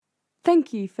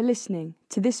Thank you for listening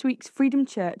to this week's Freedom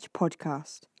Church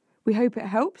podcast. We hope it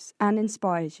helps and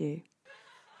inspires you.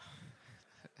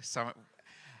 So,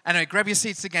 anyway, grab your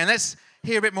seats again. Let's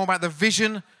hear a bit more about the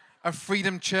vision of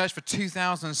Freedom Church for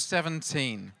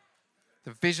 2017.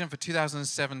 The vision for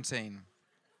 2017.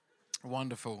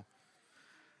 Wonderful.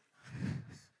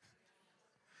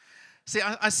 See,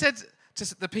 I said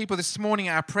to the people this morning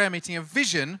at our prayer meeting, a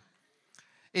vision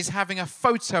is having a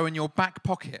photo in your back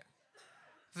pocket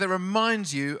that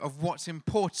reminds you of what's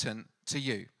important to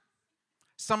you.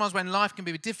 Sometimes when life can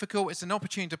be difficult, it's an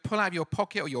opportunity to pull out of your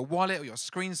pocket or your wallet or your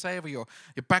screensaver or your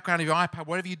background of your iPad,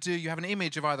 whatever you do, you have an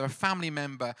image of either a family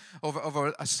member or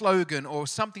of a slogan or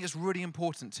something that's really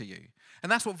important to you. And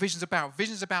that's what vision's about.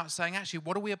 Vision's about saying, actually,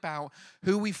 what are we about?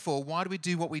 Who are we for? Why do we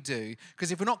do what we do?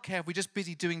 Because if we're not careful, we're just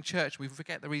busy doing church, we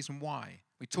forget the reason why.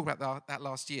 We talked about that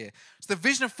last year. So the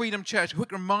vision of Freedom Church, a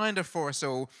quick reminder for us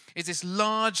all, is this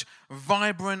large,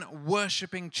 vibrant,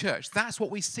 worshipping church. That's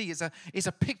what we see. It's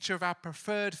a picture of our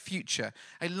preferred future.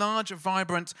 A large,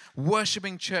 vibrant,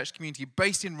 worshipping church community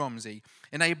based in Romsey,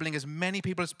 enabling as many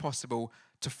people as possible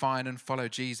to find and follow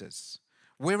Jesus.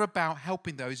 We're about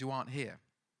helping those who aren't here.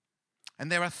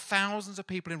 And there are thousands of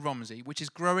people in Romsey, which is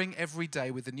growing every day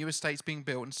with the new estates being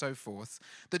built and so forth,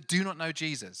 that do not know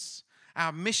Jesus.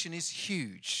 Our mission is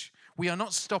huge. We are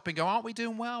not stopping. Go, aren't we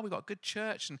doing well? We've got a good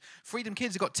church. And Freedom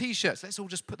Kids have got T-shirts. Let's all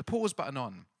just put the pause button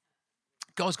on.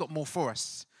 God's got more for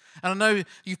us. And I know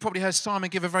you've probably heard Simon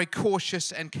give a very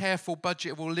cautious and careful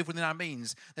budget of we'll live within our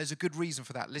means. There's a good reason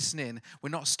for that. Listen in. We're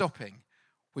not stopping.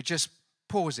 We're just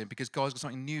pausing because God's got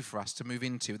something new for us to move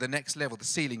into. The next level, the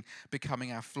ceiling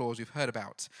becoming our floors we've heard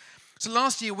about. So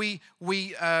last year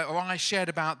I shared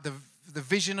about the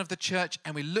vision of the church,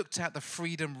 and we looked at the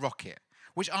Freedom Rocket,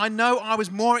 which I know I was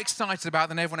more excited about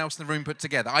than everyone else in the room put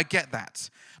together. I get that.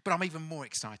 But I'm even more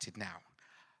excited now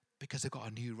because I've got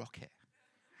a new rocket.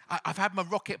 I've had my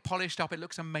rocket polished up. It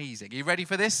looks amazing. Are you ready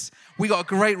for this? We got a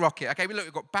great rocket. Okay,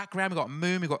 we've got background, we've got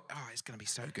moon, it's going to be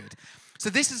so good. So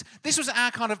this was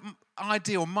our kind of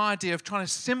idea, or my idea of trying to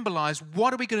symbolize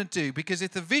what are we going to do? Because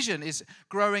if the vision is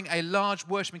growing a large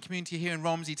worshiping community here in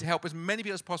Romsey to help as many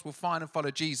people as possible find and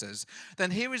follow Jesus,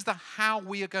 then here is the how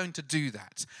we are going to do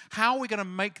that. How are we going to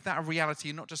make that a reality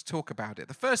and not just talk about it?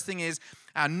 The first thing is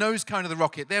our nose cone of the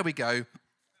rocket. There we go.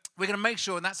 We're going to make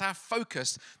sure, and that's our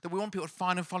focus, that we want people to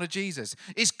find and follow Jesus.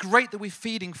 It's great that we're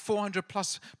feeding 400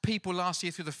 plus people last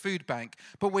year through the food bank,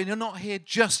 but we're not here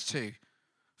just to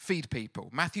feed people.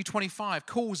 Matthew 25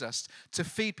 calls us to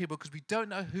feed people because we don't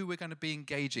know who we're going to be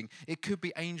engaging. It could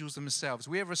be angels themselves.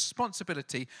 We have a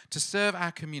responsibility to serve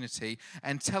our community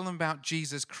and tell them about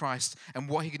Jesus Christ and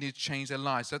what he can do to change their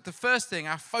lives. So the first thing,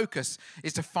 our focus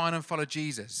is to find and follow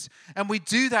Jesus. And we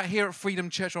do that here at Freedom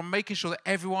Church on making sure that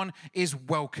everyone is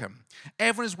welcome.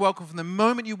 Everyone is welcome from the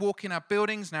moment you walk in our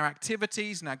buildings and our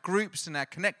activities and our groups and our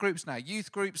connect groups and our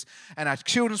youth groups and our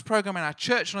children's program and our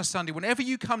church on a Sunday. Whenever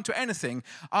you come to anything,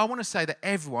 I want to say that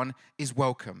everyone is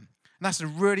welcome. And that's a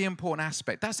really important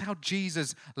aspect. That's how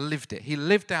Jesus lived it. He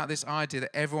lived out this idea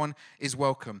that everyone is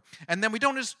welcome. And then we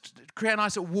don't just create a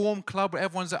nice warm club where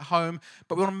everyone's at home,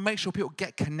 but we want to make sure people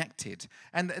get connected.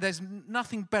 And there's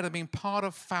nothing better than being part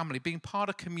of family, being part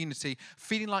of community,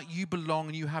 feeling like you belong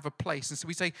and you have a place. And so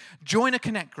we say, join a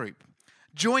connect group.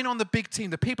 Join on the big team.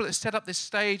 The people that set up this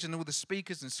stage and all the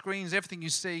speakers and screens, everything you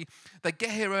see, they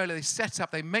get here early, they set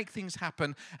up, they make things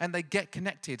happen, and they get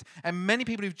connected. And many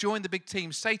people who've joined the big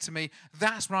team say to me,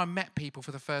 that's when I met people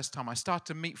for the first time. I started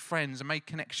to meet friends and make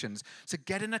connections. So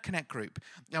get in a connect group.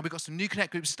 Now, we've got some new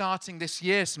connect groups starting this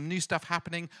year, some new stuff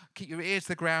happening. Keep your ears to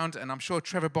the ground, and I'm sure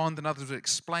Trevor Bond and others will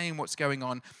explain what's going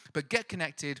on. But get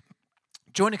connected.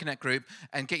 Join a connect group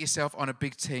and get yourself on a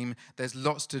big team. There's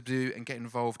lots to do and get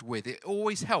involved with. It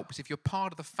always helps if you're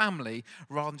part of the family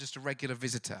rather than just a regular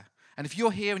visitor. And if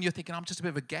you're here and you're thinking, I'm just a bit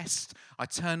of a guest, I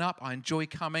turn up, I enjoy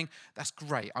coming, that's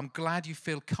great. I'm glad you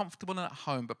feel comfortable and at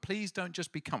home, but please don't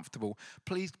just be comfortable.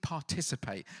 Please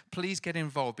participate. Please get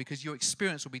involved because your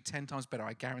experience will be 10 times better,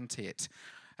 I guarantee it.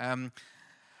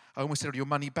 I almost said your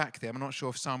money back there. I'm not sure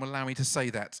if someone will allow me to say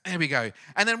that. Here we go.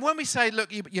 And then when we say, look,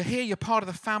 you're here, you're part of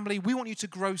the family, we want you to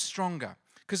grow stronger.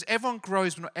 Because everyone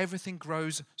grows, but not everything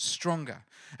grows stronger.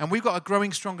 And we've got a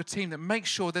growing stronger team that makes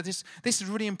sure that this is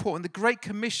really important. The Great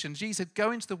Commission, Jesus said,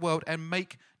 go into the world and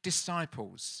make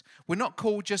disciples. We're not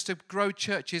called just to grow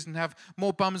churches and have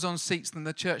more bums on seats than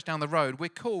the church down the road. We're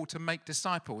called to make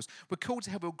disciples. We're called to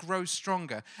help people grow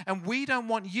stronger. And we don't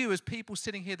want you as people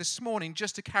sitting here this morning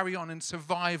just to carry on and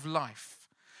survive life.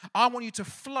 I want you to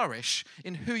flourish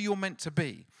in who you're meant to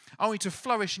be. I want you to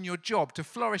flourish in your job, to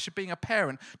flourish at being a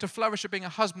parent, to flourish at being a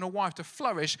husband or wife, to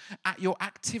flourish at your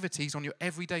activities on your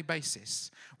everyday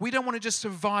basis. We don't want to just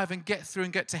survive and get through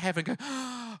and get to heaven and go,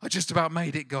 oh, I just about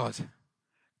made it, God.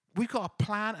 We've got a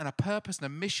plan and a purpose and a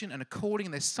mission and a calling.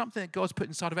 And there's something that God's put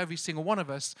inside of every single one of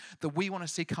us that we want to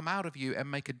see come out of you and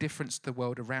make a difference to the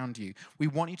world around you. We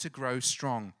want you to grow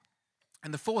strong.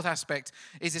 And the fourth aspect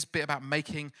is this bit about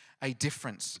making a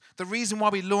difference. The reason why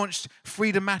we launched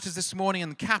Freedom Matters this morning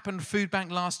and CAP and Food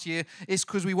Bank last year is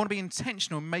because we want to be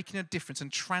intentional in making a difference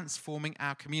and transforming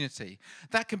our community.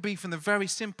 That can be from the very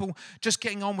simple, just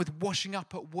getting on with washing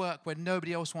up at work where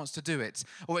nobody else wants to do it.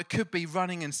 Or it could be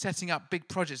running and setting up big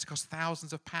projects that cost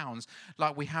thousands of pounds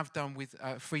like we have done with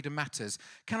Freedom Matters.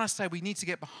 Can I say we need to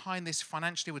get behind this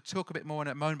financially? We'll talk a bit more in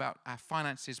a moment about our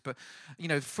finances, but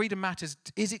Freedom Matters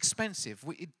is expensive.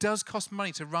 It does cost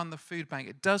money to run the food bank.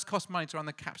 It does cost money to run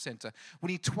the CAP Centre.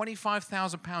 We need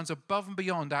 £25,000 above and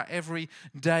beyond our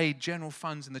everyday general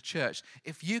funds in the church.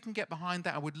 If you can get behind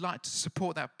that, I would like to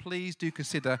support that. Please do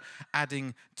consider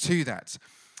adding to that.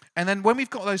 And then when we've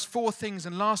got those four things,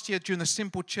 and last year during the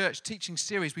Simple Church teaching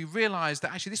series, we realized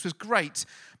that actually this was great,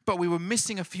 but we were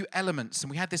missing a few elements. And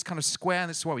we had this kind of square, and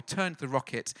this is why we turned to the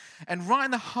rocket. And right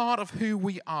in the heart of who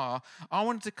we are, I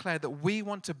want to declare that we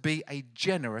want to be a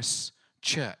generous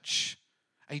church.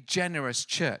 A generous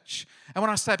church. And when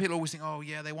I say, people always think, oh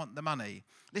yeah, they want the money.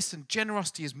 Listen,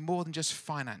 generosity is more than just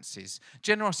finances.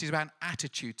 Generosity is about an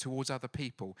attitude towards other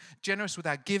people. Generous with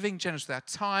our giving, generous with our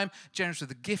time, generous with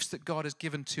the gifts that God has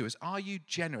given to us. Are you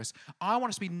generous? I want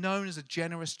us to be known as a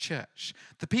generous church.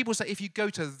 The people say, if you go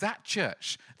to that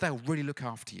church, they'll really look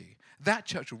after you. That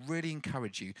church will really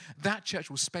encourage you. That church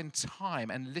will spend time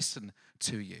and listen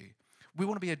to you. We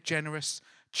want to be a generous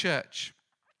church.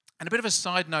 And a bit of a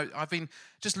side note, I've been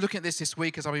just looking at this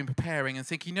week as I've been preparing and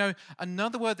thinking,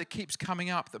 another word that keeps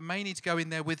coming up that may need to go in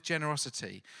there with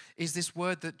generosity is this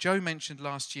word that Joe mentioned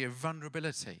last year,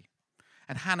 vulnerability.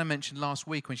 And Hannah mentioned last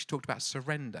week when she talked about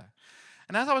surrender.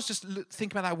 And as I was just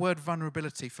thinking about that word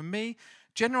vulnerability, for me,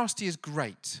 generosity is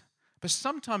great. But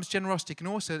sometimes generosity can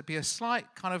also be a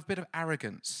slight kind of bit of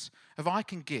arrogance of I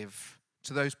can give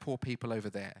to those poor people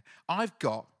over there. I've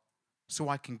got, so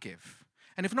I can give.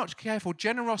 And if not careful,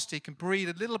 generosity can breed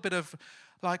a little bit of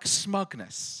like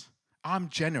smugness. I'm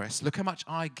generous. Look how much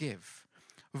I give.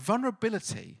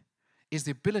 Vulnerability is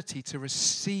the ability to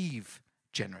receive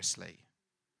generously.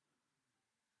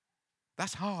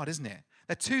 That's hard, isn't it?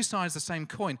 They're two sides of the same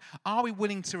coin. Are we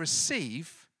willing to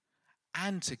receive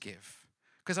and to give?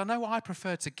 Because I know I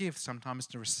prefer to give sometimes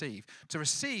to receive. To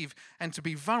receive and to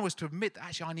be vulnerable is to admit that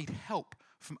actually I need help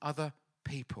from other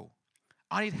people.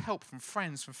 I need help from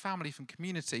friends, from family, from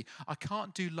community. I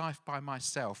can't do life by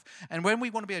myself. And when we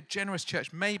want to be a generous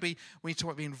church, maybe we need to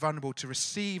talk about being vulnerable to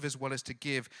receive as well as to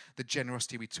give the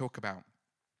generosity we talk about.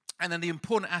 And then the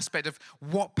important aspect of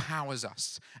what powers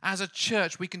us. As a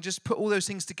church, we can just put all those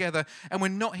things together, and we're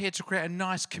not here to create a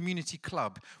nice community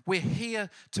club. We're here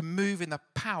to move in the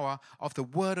power of the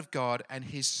Word of God and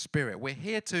His Spirit. We're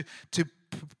here to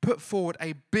put forward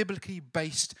a biblically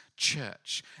based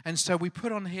church. And so we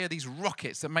put on here these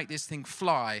rockets that make this thing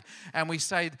fly. And we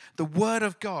say the Word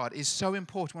of God is so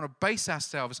important. We want to base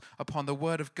ourselves upon the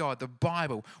Word of God, the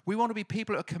Bible. We want to be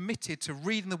people that are committed to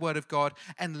reading the Word of God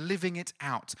and living it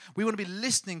out. We want to be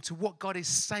listening to what God is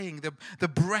saying, the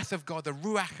breath of God, the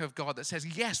ruach of God that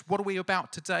says, yes, what are we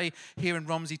about today here in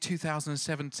Romsey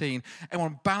 2017? And we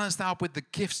want to balance that up with the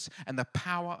gifts and the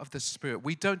power of the Spirit.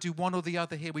 We don't do one or the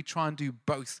other here. We try and do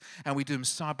both, and we do them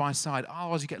side by side.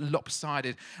 Otherwise, you get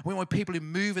lopsided. We want people who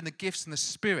move in the gifts and the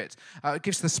Spirit,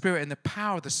 gifts of the Spirit and the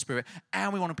power of the Spirit,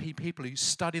 and we want to be people who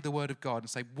study the Word of God and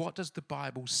say, what does the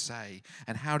Bible say,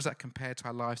 and how does that compare to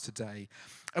our lives today?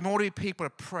 And we want to be people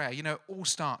of prayer. It all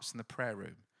starts in the prayer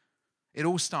room. It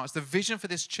all starts. The vision for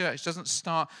this church doesn't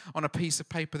start on a piece of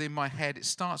paper in my head. It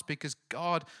starts because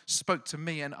God spoke to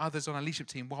me and others on our leadership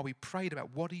team while we prayed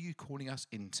about what are you calling us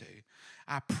into.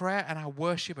 Our prayer and our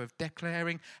worship of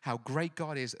declaring how great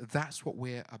God is, that's what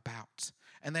we're about.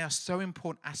 And they are so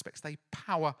important aspects. They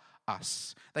power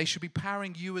us. They should be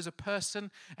powering you as a person,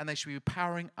 and they should be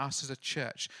powering us as a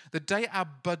church. The day our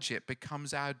budget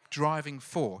becomes our driving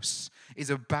force is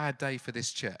a bad day for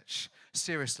this church.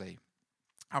 Seriously.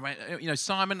 I mean,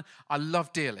 Simon, I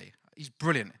love dearly. He's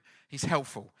brilliant. He's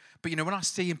helpful. But, when I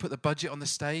see him put the budget on the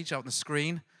stage, on the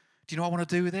screen, do you know what I want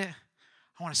to do with it?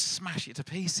 I want to smash it to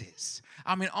pieces.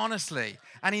 I mean, honestly.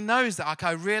 And he knows that.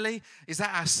 Okay, really? Is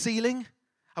that our ceiling?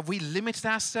 Have we limited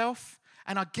ourselves?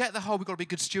 And I get the whole, we've got to be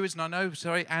good stewards. And I know,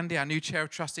 Andy, our new chair of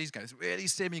trustees, goes, really,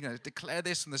 Sim, you're going to declare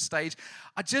this on the stage.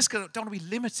 I just don't want to be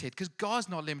limited, because God's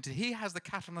not limited. He has the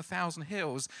cattle on 1,000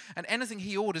 hills, and anything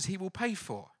he orders, he will pay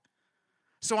for.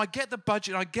 So I get the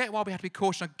budget. I get why we have to be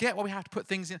cautious. I get why we have to put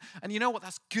things in. And you know what?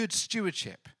 That's good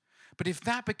stewardship. But if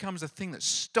that becomes a thing that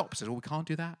stops us, we can't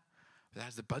do that.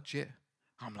 That's the budget.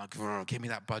 I'm like, give me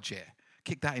that budget.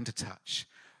 Kick that into touch.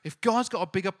 If God's got a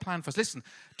bigger plan for us. Listen,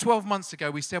 12 months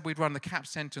ago, we said we'd run the CAP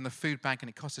Centre and the food bank, and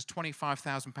it cost us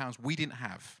 £25,000 we didn't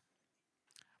have.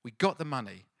 We got the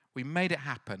money. We made it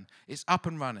happen. It's up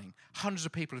and running. Hundreds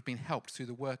of people have been helped through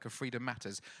the work of Freedom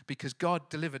Matters because God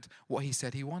delivered what he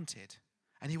said he wanted.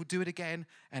 And he will do it again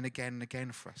and again and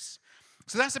again for us.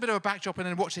 So that's a bit of a backdrop. And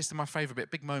then watch this to my favorite bit.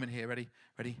 Big moment here. Ready?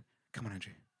 Ready? Come on,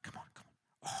 Andrew. Come on.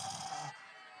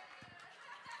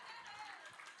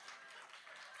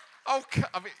 Oh,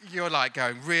 I mean, you're like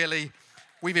going, really?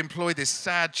 We've employed this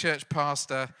sad church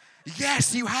pastor.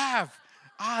 Yes, you have.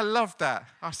 I love that.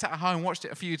 I sat at home and watched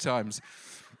it a few times.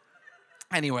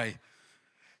 Anyway,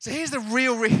 so here's the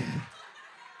real... Do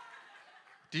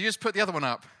you just put the other one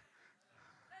up?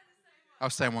 I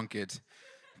was saying one. Good.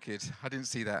 Good. I didn't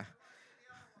see that.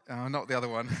 Oh, not the other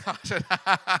one.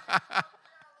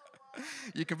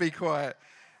 You can be quiet.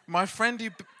 My friend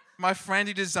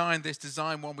who designed this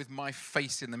designed one with my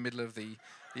face in the middle of the...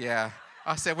 Yeah.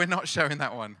 I said, we're not showing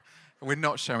that one. We're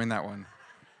not showing that one.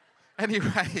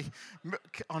 Anyway,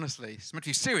 honestly, it's meant to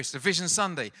be serious. It's a Vision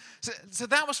Sunday. So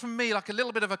that was for me like a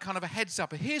little bit of a kind of a heads up.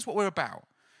 But here's what we're about.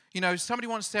 You know, somebody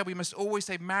once said we must always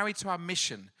stay married to our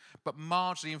mission, but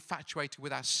marginally infatuated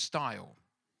with our style.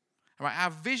 All right,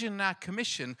 our vision and our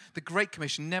commission, the Great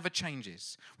Commission, never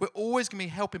changes. We're always going to be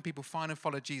helping people find and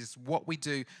follow Jesus. What we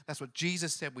do, that's what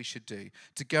Jesus said we should do,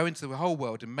 to go into the whole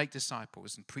world and make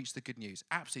disciples and preach the good news.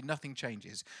 Absolutely nothing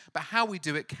changes. But how we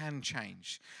do it can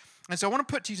change. And so I want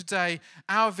to put to you today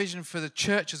our vision for the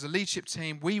church as a leadership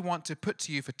team. We want to put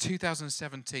to you for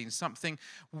 2017 something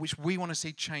which we want to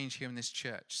see change here in this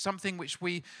church. Something which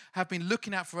we have been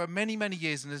looking at for many, many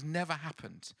years and has never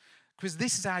happened. Because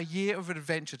this is our year of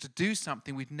adventure to do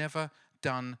something we've never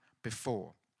done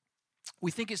before. We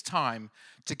think it's time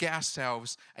to get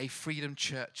ourselves a Freedom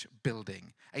Church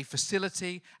building, a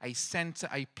facility, a center,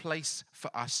 a place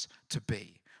for us to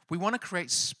be. We want to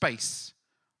create space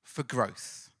for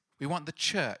growth. We want the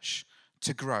church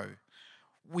to grow.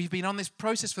 We've been on this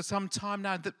process for some time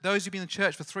now. Those who've been in the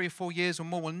church for 3 or 4 years or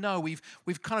more will know we've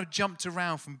kind of jumped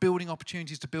around from building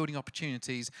opportunities to building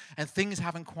opportunities, and things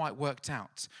haven't quite worked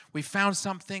out. We've found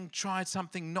something, tried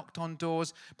something, knocked on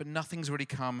doors, but nothing's really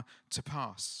come to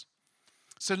pass.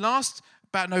 So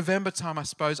about November time, I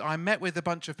suppose, I met with a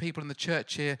bunch of people in the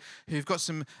church here who've got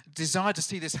some desire to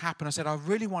see this happen. I said, I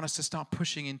really want us to start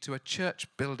pushing into a church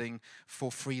building for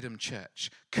Freedom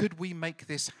Church. Could we make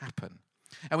this happen?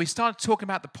 And we started talking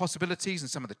about the possibilities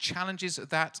and some of the challenges of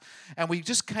that. And we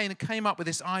just came up with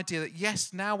this idea that,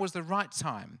 yes, now was the right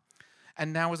time.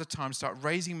 And now was the time to start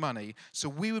raising money so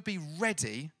we would be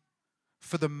ready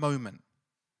for the moment.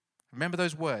 Remember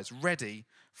those words, ready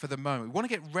for the moment. We want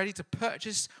to get ready to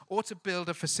purchase or to build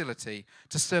a facility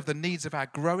to serve the needs of our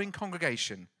growing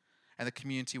congregation and the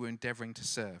community we're endeavoring to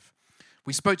serve.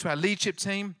 We spoke to our leadership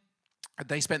team.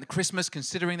 They spent the Christmas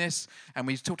considering this, and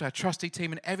we talked to our trustee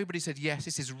team, and everybody said, yes,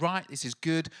 this is right, this is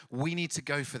good, we need to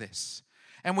go for this.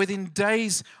 And within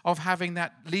days of having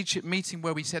that leadership meeting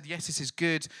where we said, yes, this is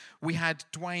good, we had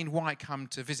Dwayne White come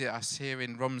to visit us here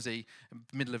in Romsey,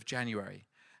 middle of January.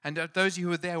 And those of you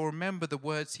who were there will remember the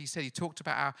words he said. He talked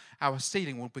about our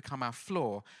ceiling will become our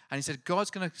floor. And he said, God's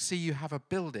going to see you have a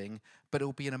building, but it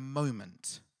will be in a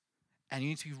moment. And you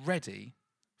need to be ready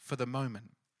for the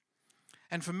moment.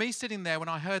 And for me sitting there, when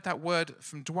I heard that word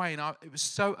from Dwayne, it was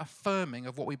so affirming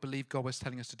of what we believe God was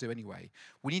telling us to do anyway.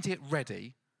 We need to get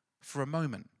ready for a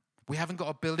moment. We haven't got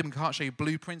a building. We can't show you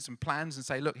blueprints and plans and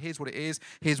say, look, here's what it is.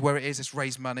 Here's where it is. Let's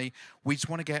raise money. We just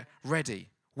want to get ready.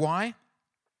 Why?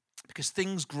 Because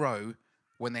things grow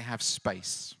when they have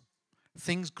space.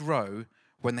 Things grow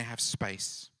when they have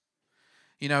space.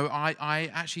 You know, I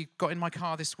actually got in my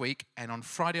car this week, and on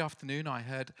Friday afternoon, I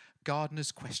heard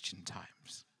Gardener's Question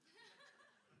Times.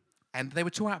 And they were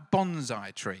talking about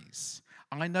bonsai trees.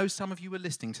 I know some of you were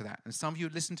listening to that, and some of you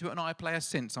have listened to it on iPlayer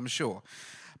since, I'm sure.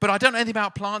 But I don't know anything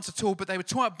about plants at all, but they were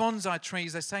talking about bonsai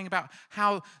trees. They're saying about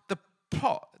how the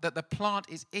pot that the plant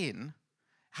is in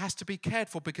has to be cared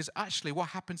for, because actually what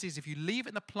happens is if you leave it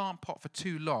in the plant pot for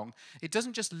too long, it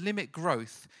doesn't just limit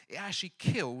growth, it actually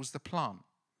kills the plant.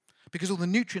 because all the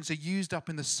nutrients are used up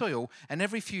in the soil, and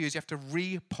every few years you have to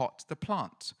repot the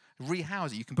plant,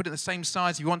 rehouse it. You can put it the same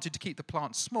size if you wanted to keep the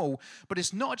plant small, but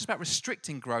it's not just about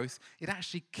restricting growth, it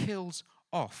actually kills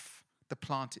off the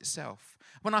plant itself.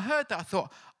 When I heard that, I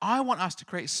thought, I want us to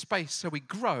create space so we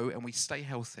grow and we stay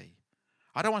healthy.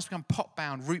 I don't want us to become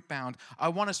pot-bound, root-bound. I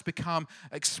want us to become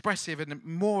expressive and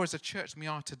more as a church than we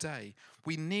are today.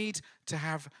 We need to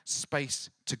have space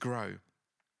to grow.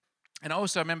 And I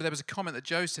also remember there was a comment that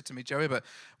Jo said to me, Jo Ibbott,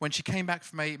 when she came back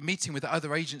from a meeting with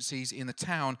other agencies in the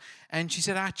town, and she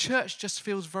said, our church just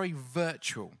feels very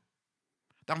virtual.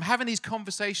 I'm having these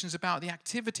conversations about the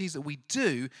activities that we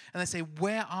do, and they say,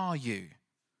 where are you?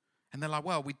 And they're like,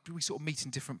 well, we sort of meet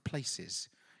in different places.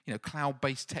 You know,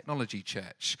 cloud-based technology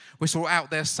church. We're sort of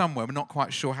out there somewhere. We're not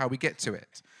quite sure how we get to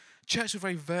it. Church is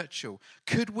very virtual.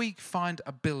 Could we find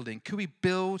a building? Could we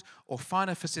build or find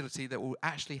a facility that will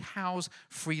actually house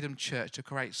Freedom Church to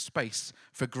create space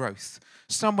for growth?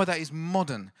 Somewhere that is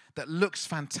modern, that looks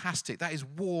fantastic, that is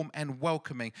warm and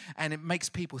welcoming, and it makes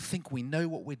people think we know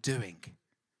what we're doing.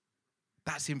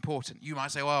 That's important. You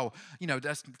might say, well, you know,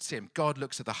 that's Tim. God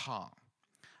looks at the heart.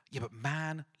 Yeah, but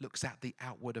man looks at the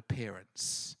outward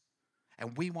appearance.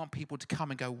 And we want people to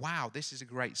come and go, wow, this is a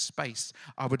great space.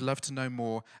 I would love to know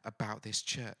more about this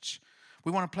church.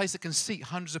 We want a place that can seat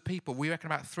hundreds of people. We reckon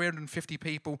about 350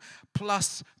 people,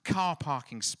 plus car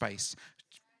parking space.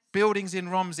 Buildings in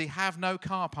Romsey have no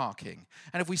car parking.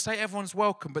 And if we say everyone's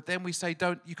welcome, but then we say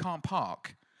you can't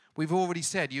park, we've already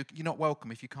said you're not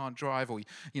welcome if you can't drive, or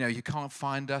you can't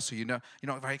find us, or you're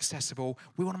not very accessible.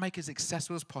 We want to make it as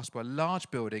accessible as possible, a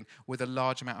large building with a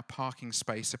large amount of parking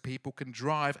space so people can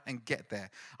drive and get there.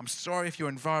 I'm sorry if you're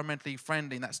environmentally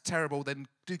friendly and that's terrible, then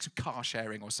do some car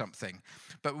sharing or something.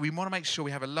 But we want to make sure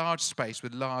we have a large space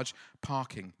with large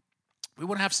parking. We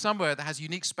want to have somewhere that has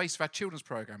unique space for our children's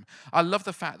program. I love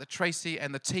the fact that Tracy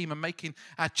and the team are making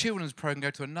our children's program go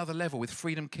to another level with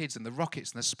Freedom Kids and the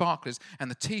Rockets and the Sparklers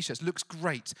and the T-shirts. Looks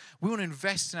great. We want to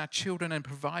invest in our children and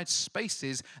provide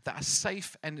spaces that are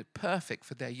safe and perfect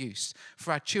for their use.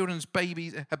 For our children's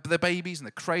babies, the babies and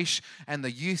the creche and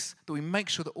the youth, that we make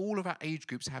sure that all of our age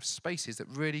groups have spaces that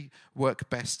really work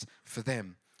best for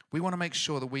them. We want to make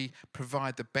sure that we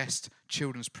provide the best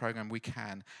children's program we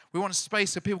can. We want a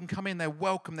space so people can come in, they're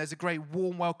welcome. There's a great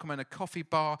warm welcome and a coffee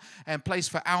bar, and place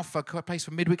for Alpha, a place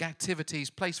for midweek activities,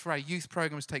 place for our youth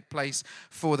programs to take place,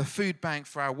 for the food bank,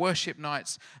 for our worship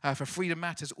nights, for Freedom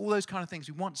Matters, all those kind of things.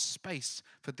 We want space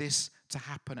for this to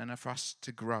happen and for us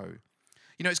to grow.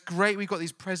 You know, it's great we've got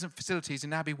these present facilities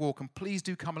in Abbey Walk, and please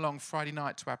do come along Friday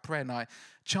night to our prayer night.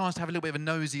 Chance to have a little bit of a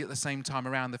nosy at the same time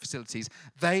around the facilities.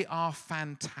 They are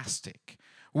fantastic.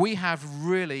 We have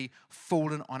really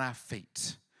fallen on our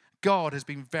feet. God has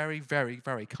been very, very,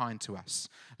 very kind to us.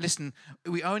 Listen,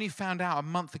 we only found out a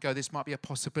month ago this might be a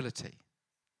possibility.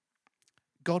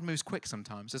 God moves quick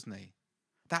sometimes, doesn't he?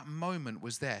 That moment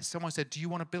was there. Someone said, do you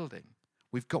want a building?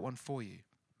 We've got one for you.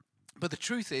 But the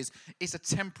truth is, it's a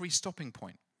temporary stopping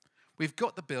point. We've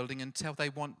got the building until they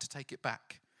want to take it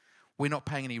back. We're not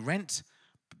paying any rent,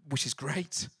 which is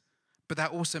great. But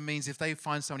that also means if they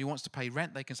find someone who wants to pay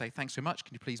rent, they can say, thanks so much,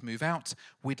 can you please move out?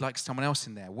 We'd like someone else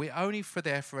in there. We're only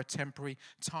there for a temporary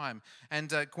time. And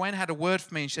Gwen had a word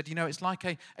for me and she said, you know, it's like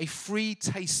a free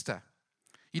taster.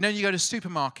 You know, you go to a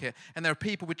supermarket and there are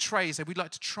people with trays that we'd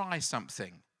like to try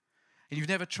something. And you've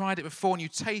never tried it before, and you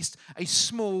taste a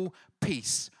small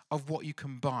piece of what you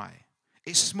can buy.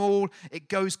 It's small, it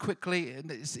goes quickly,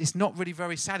 and it's not really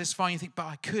very satisfying. You think, but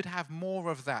I could have more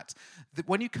of that.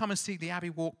 When you come and see the Abbey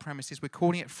Walk premises, we're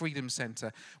calling it Freedom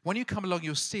Centre. When you come along,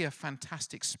 you'll see a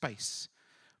fantastic space.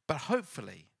 But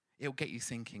hopefully, it'll get you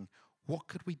thinking, what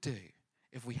could we do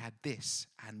if we had this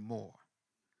and more?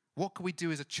 What could we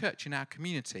do as a church in our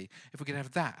community if we could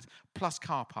have that, plus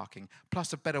car parking,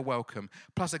 plus a better welcome,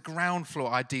 plus a ground floor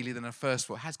ideally than a first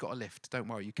floor? It has got a lift, don't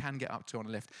worry, you can get up to on a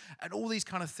lift. And all these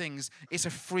kind of things, it's a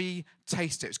free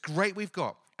taster. It's great we've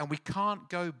got, and we can't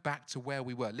go back to where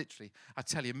we were. Literally, I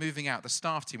tell you, moving out, the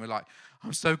staff team were like,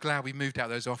 I'm so glad we moved out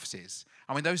those offices.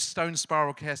 I mean, those stone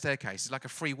spiral staircases, like a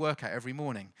free workout every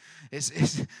morning.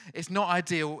 It's not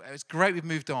ideal. It's great we've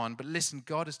moved on, but listen,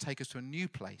 God has taken us to a new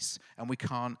place, and we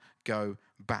can't go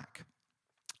back.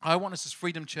 I want us as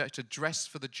Freedom Church to dress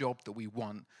for the job that we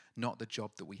want, not the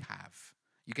job that we have.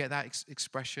 You get that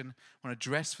expression? We want to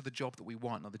dress for the job that we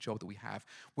want, not the job that we have.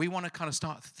 We want to kind of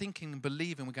start thinking and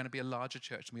believing we're going to be a larger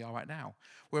church than we are right now.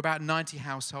 We're about 90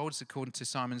 households, according to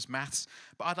Simon's maths,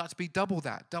 but I'd like to be double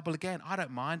that, double again. I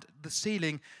don't mind. The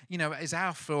ceiling, is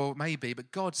our floor maybe,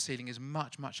 but God's ceiling is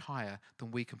much, much higher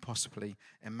than we can possibly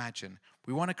imagine.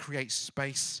 We want to create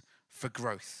space for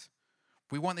growth.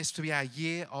 We want this to be our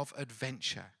year of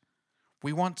adventure.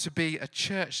 We want to be a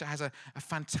church that has a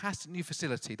fantastic new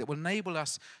facility that will enable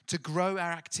us to grow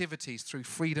our activities through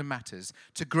Freedom Matters,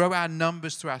 to grow our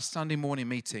numbers through our Sunday morning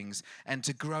meetings, and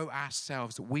to grow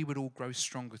ourselves, that we would all grow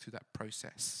stronger through that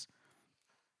process.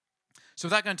 So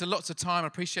without going into lots of time, I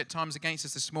appreciate time's against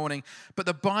us this morning, but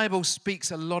the Bible speaks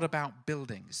a lot about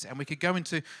buildings, and we could go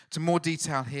into more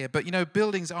detail here, but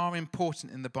buildings are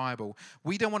important in the Bible.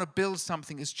 We don't want to build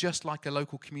something that's just like a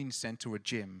local community center or a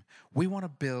gym. We want to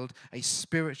build a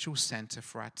spiritual center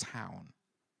for our town.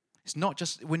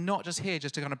 We're not just here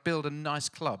just to kind of build a nice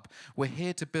club. We're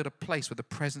here to build a place where the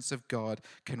presence of God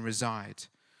can reside.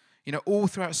 All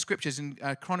throughout scriptures in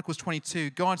Chronicles 22,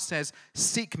 God says,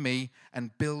 seek me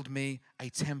and build me a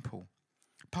temple.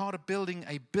 Part of building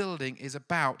a building is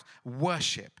about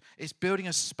worship. It's building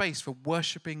a space for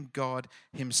worshiping God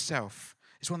himself.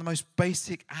 It's one of the most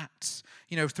basic acts.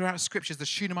 Throughout scriptures, the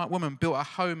Shunammite woman built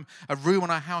a room on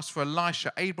her house for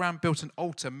Elisha. Abraham built an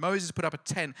altar. Moses put up a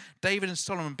tent. David and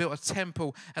Solomon built a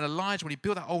temple. And Elijah, when he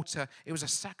built that altar, it was a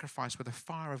sacrifice where the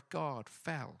fire of God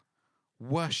fell.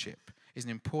 Worship is an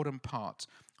important part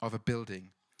of a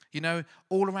building.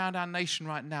 All around our nation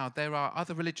right now, there are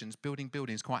other religions building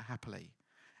buildings quite happily.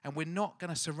 And we're not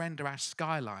going to surrender our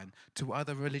skyline to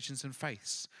other religions and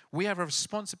faiths. We have a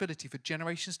responsibility for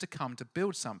generations to come to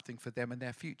build something for them and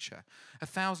their future.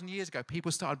 1,000 years ago,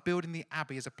 people started building the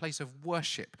Abbey as a place of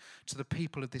worship to the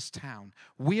people of this town.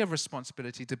 We have a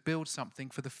responsibility to build something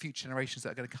for the future generations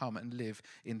that are going to come and live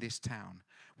in this town.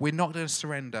 We're not going to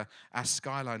surrender our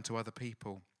skyline to other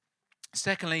people.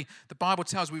 Secondly, the Bible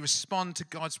tells us we respond to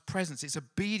God's presence. It's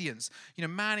obedience.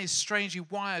 Man is strangely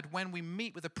wired. When we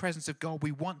meet with the presence of God,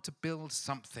 we want to build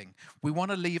something. We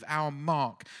want to leave our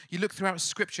mark. You look throughout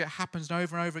Scripture, it happens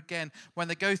over and over again. When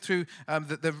they go through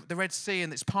the Red Sea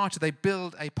and it's parted, they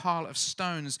build a pile of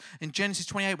stones. In Genesis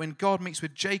 28, when God meets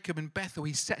with Jacob in Bethel,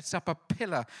 he sets up a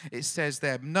pillar, it says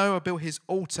there. Noah built his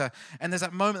altar. And there's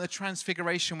that moment of the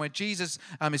transfiguration where Jesus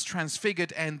is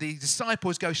transfigured and the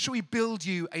disciples go, shall we build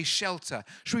you a shelter?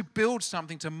 Should we build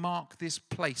something to mark this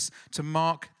place, to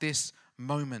mark this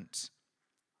moment?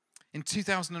 In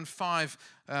 2005,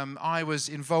 I was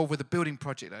involved with a building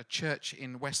project at a church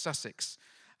in West Sussex.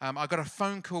 I got a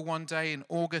phone call one day in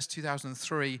August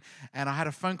 2003, and I had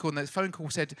a phone call, and the phone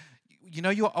call said,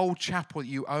 your old chapel that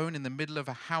you own in the middle of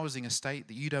a housing estate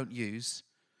that you don't use,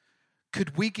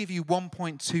 could we give you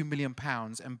 £1.2 million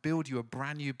and build you a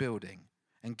brand new building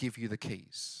and give you the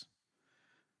keys?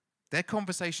 They're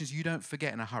conversations you don't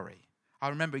forget in a hurry. I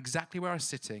remember exactly where I was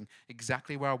sitting,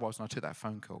 exactly where I was when I took that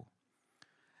phone call.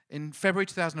 In February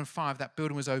 2005, that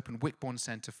building was opened, Wickbourne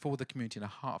Centre, for the community in the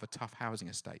heart of a tough housing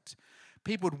estate.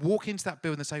 People would walk into that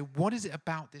building and say, what is it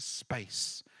about this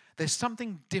space? There's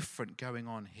something different going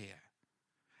on here.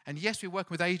 And yes, we're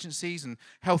working with agencies and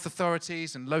health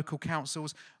authorities and local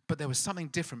councils, but there was something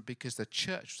different because the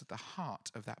church was at the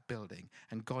heart of that building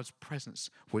and God's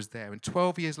presence was there. And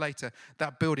 12 years later,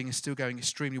 that building is still going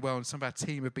extremely well, and some of our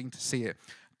team have been to see it.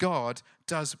 God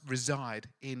does reside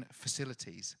in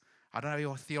facilities. I don't know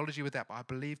your theology with that, but I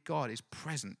believe God is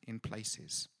present in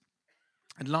places.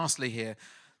 And lastly here,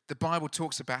 the Bible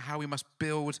talks about how we must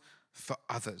build for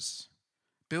others.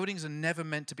 Buildings are never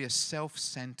meant to be a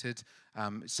self-centered,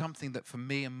 something that for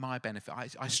me and my benefit.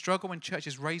 I struggle when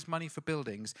churches raise money for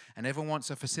buildings and everyone wants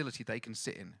a facility they can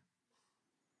sit in.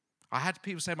 I had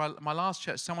people say, my last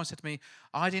church, someone said to me,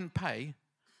 I didn't pay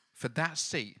for that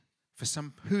seat for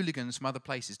some hooligans from other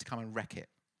places to come and wreck it.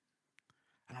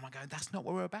 And I'm going, that's not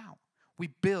what we're about. We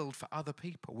build for other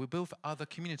people. We build for other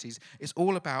communities. It's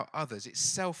all about others. It's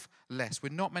selfless. We're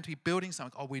not meant to be building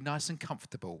something, we're nice and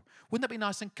comfortable. Wouldn't that be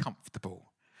nice and comfortable?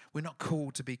 We're not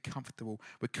called to be comfortable.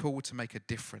 We're called to make a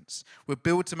difference. We're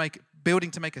building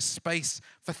to make a space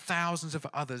for thousands of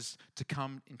others to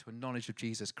come into a knowledge of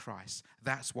Jesus Christ.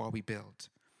 That's why we build.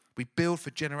 We build for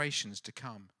generations to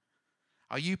come.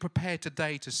 Are you prepared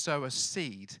today to sow a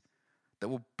seed that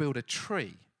will build a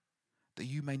tree that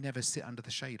you may never sit under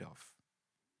the shade of?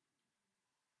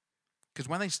 Because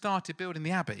when they started building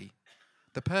the Abbey,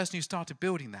 the person who started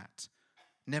building that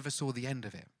never saw the end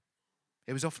of it.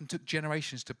 It was often took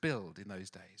generations to build in those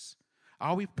days.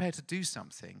 Are we prepared to do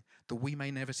something that we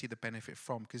may never see the benefit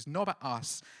from? Because it's not about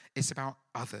us, it's about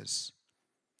others.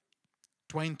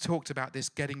 Dwayne talked about this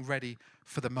getting ready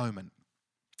for the moment.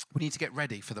 We need to get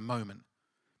ready for the moment.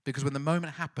 Because when the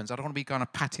moment happens, I don't want to be kind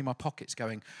of patting my pockets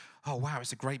going, oh, wow,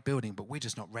 it's a great building, but we're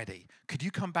just not ready. Could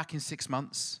you come back in 6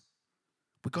 months?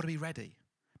 We've got to be ready.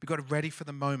 We've got to be ready for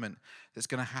the moment that's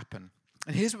going to happen.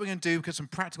 And here's what we're going to do. We've got some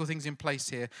practical things in place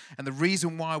here. And the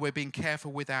reason why we're being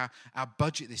careful with our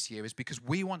budget this year is because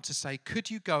we want to say,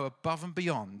 could you go above and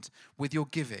beyond with your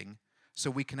giving so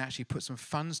we can actually put some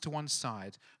funds to one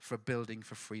side for a building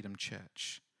for Freedom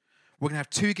Church. We're going to have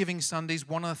 2 giving Sundays,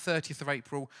 one on the 30th of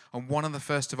April and one on the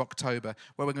 1st of October,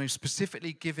 where we're going to be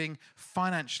specifically giving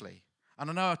financially. And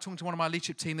I know I was talking to one of my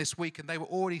leadership team this week, and they were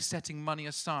already setting money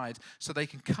aside so they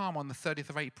can come on the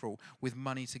 30th of April with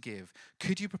money to give.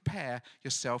 Could you prepare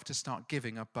yourself to start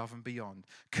giving above and beyond?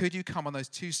 Could you come on those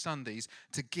 2 Sundays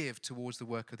to give towards the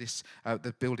work of this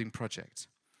the building project?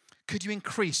 Could you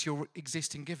increase your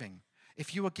existing giving?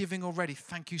 If you are giving already,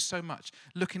 thank you so much.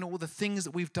 Looking at all the things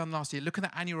that we've done last year, look at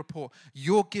that annual report.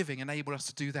 Your giving enabled us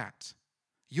to do that.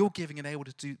 Your giving enabled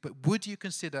us to do, but would you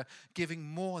consider giving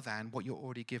more than what you're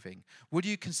already giving? Would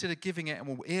you consider giving it, and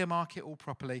we'll earmark it all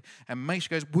properly and make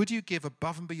sure it goes, would you give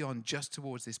above and beyond just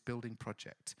towards this building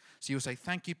project? So you'll say,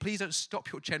 thank you, please don't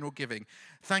stop your general giving.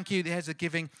 Thank you, there's a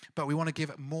giving, but we want to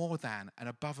give more than and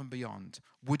above and beyond.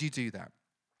 Would you do that?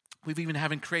 We've even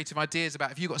having creative ideas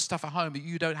about if you've got stuff at home that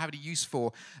you don't have any use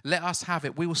for, let us have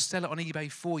it. We will sell it on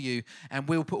eBay for you, and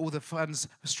we'll put all the funds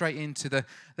straight into the...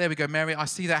 There we go, Mary. I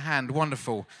see that hand.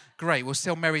 Wonderful. Great. We'll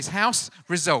sell Mary's house.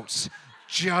 Results.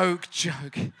 Joke.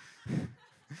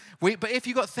 But if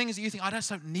you've got things that you think, I just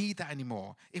don't need that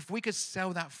anymore, if we could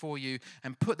sell that for you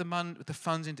and put the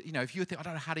funds into, if you think, I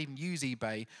don't know how to even use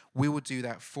eBay, we will do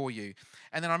that for you.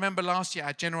 And then I remember last year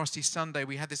at Generosity Sunday,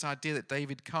 we had this idea that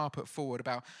David Carr put forward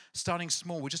about starting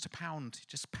small with just a pound.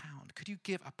 Could you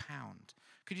give a pound?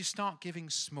 Could you start giving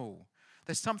small?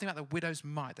 There's something about the widow's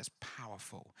mite that's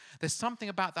powerful. There's something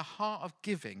about the heart of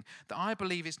giving that I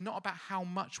believe is not about how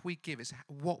much we give, it's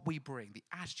what we bring, the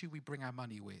attitude we bring our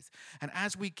money with. And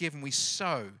as we give and we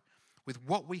sow with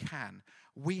what we can,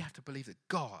 we have to believe that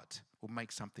God will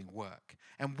make something work.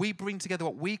 And we bring together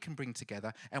what we can bring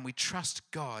together, and we trust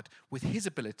God with his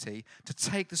ability to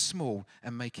take the small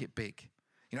and make it big.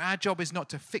 Our job is not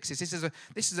to fix this.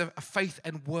 This is a faith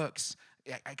and works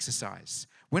exercise.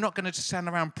 We're not going to just stand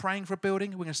around praying for a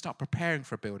building. We're going to start preparing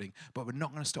for a building, but we're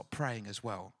not going to stop praying as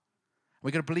well.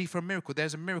 We're going to believe for a miracle.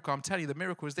 There's a miracle. I'm telling you, the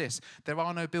miracle is this. There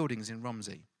are no buildings in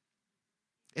Romsey.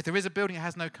 If there is a building, it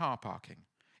has no car parking.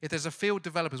 If there's a field,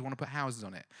 developers want to put houses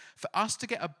on it. For us to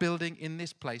get a building in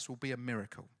this place will be a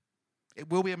miracle. It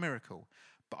will be a miracle,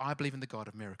 but I believe in the God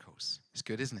of miracles. It's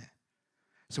good, isn't it?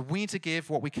 So we need to give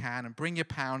what we can and bring your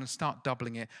pound and start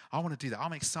doubling it. I want to do that.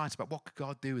 I'm excited about what could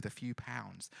God do with a few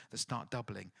pounds that start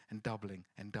doubling and doubling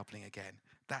and doubling again.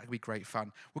 That would be great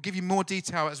fun. We'll give you more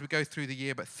detail as we go through the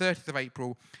year, but 30th of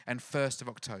April and 1st of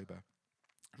October.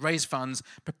 Raise funds,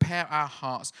 prepare our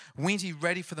hearts. We need to be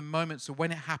ready for the moment so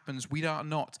when it happens, we are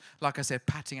not, like I said,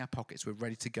 patting our pockets. We're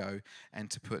ready to go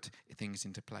and to put things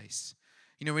into place.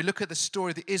 We look at the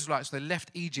story of the Israelites. They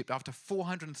left Egypt after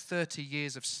 430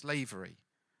 years of slavery.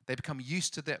 They become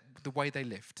used to the way they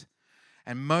lived.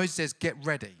 And Moses says, get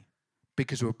ready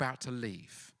because we're about to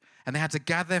leave. And they had to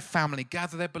gather their family,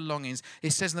 gather their belongings.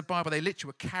 It says in the Bible, they literally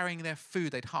were carrying their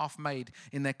food they'd half made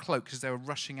in their cloaks as they were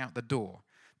rushing out the door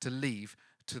to leave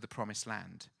to the promised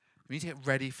land. We need to get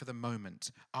ready for the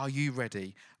moment. Are you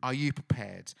ready? Are you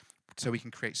prepared so we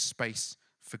can create space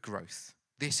for growth?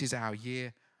 This is our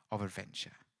year of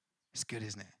adventure. It's good,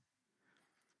 isn't it?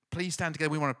 Please stand together.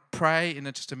 We want to pray in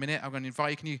just a minute. I'm going to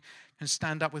invite you. Can you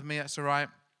stand up with me? That's all right.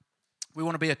 We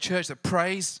want to be a church that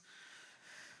prays.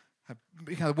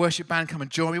 The worship band come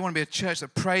and join. We want to be a church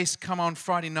that prays. Come on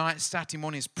Friday night, Saturday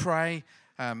mornings, pray.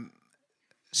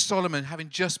 Solomon, having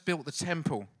just built the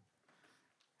temple,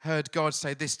 heard God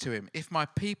say this to him: if my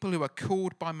people who are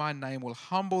called by my name will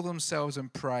humble themselves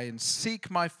and pray and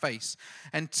seek my face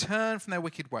and turn from their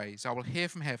wicked ways, I will hear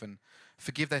from heaven,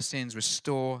 forgive their sins,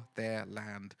 restore their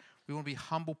land. We want to be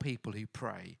humble people who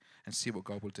pray and see what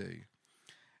God will do.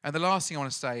 And the last thing I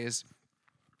want to say is,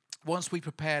 once we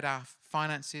prepared our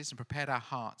finances and prepared our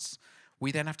hearts,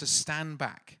 we then have to stand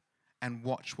back and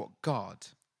watch what God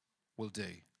will do.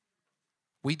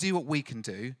 We do what we can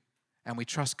do, and we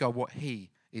trust God what he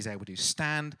is able to do.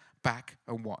 Stand back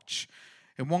and watch.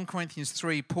 In 1 Corinthians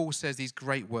 3, Paul says these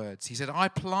great words. He said, I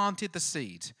planted the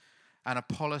seed and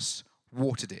Apollos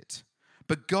watered it,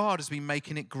 but God has been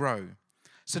making it grow.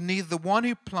 So neither the one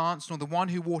who plants nor the one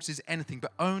who waters is anything,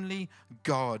 but only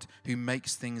God who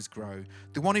makes things grow.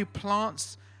 The one who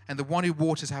plants and the one who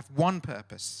waters have one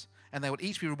purpose, and they will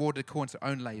each be rewarded according to their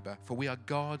own labor, for we are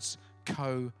God's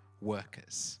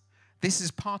co-workers. This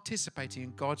is participating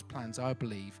in God's plans, I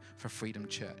believe, for Freedom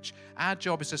Church. Our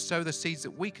job is to sow the seeds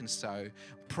that we can sow,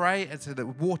 pray until the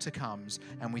water comes,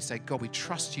 and we say, God, we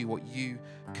trust you what you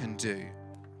can do.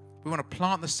 We want to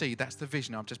plant the seed. That's the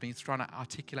vision I've just been trying to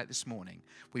articulate this morning.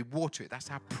 We water it. That's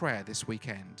our prayer this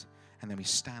weekend. And then we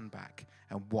stand back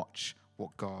and watch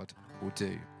what God will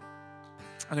do.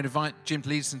 I'm going to invite Jim to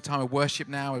lead us in time of worship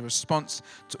now, a response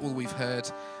to all that we've heard.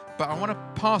 But I want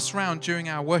to pass around during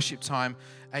our worship time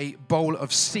a bowl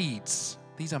of seeds.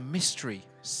 These are mystery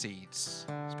seeds.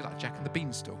 It's a bit like Jack and the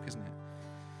Beanstalk, isn't it?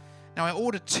 Now, I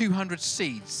ordered 200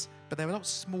 seeds, but they were a lot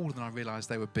smaller than I realized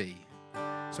they would be.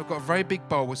 So I've got a very big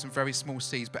bowl with some very small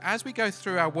seeds. But as we go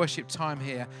through our worship time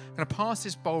here, I'm going to pass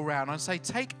this bowl around and say,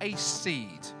 take a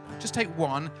seed. Just take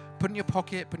one, put it in your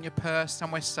pocket, put it in your purse,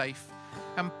 somewhere safe,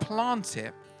 and plant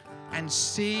it and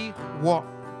see what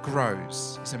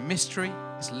grows. It's a mystery.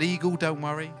 It's legal, don't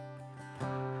worry.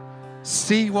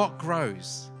 See what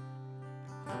grows.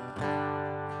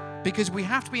 Because we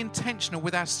have to be intentional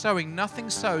with our sowing. Nothing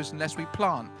sows unless we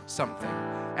plant something.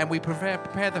 And we prepare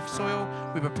the soil,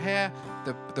 we prepare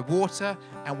the water,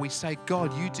 and we say,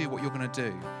 God, you do what you're going to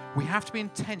do. We have to be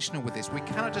intentional with this. We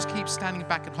cannot just keep standing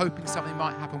back and hoping something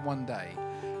might happen one day.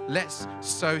 Let's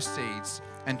sow seeds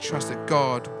and trust that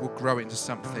God will grow it into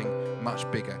something much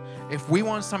bigger. If we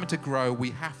want something to grow, we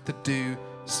have to do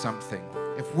something.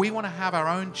 If we want to have our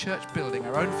own church building,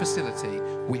 our own facility,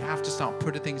 we have to start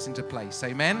putting things into place.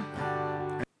 Amen?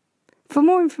 For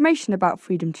more information about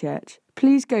Freedom Church,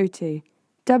 please go to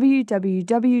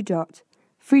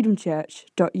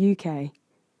www.freedomchurch.uk.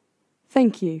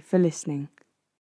 Thank you for listening.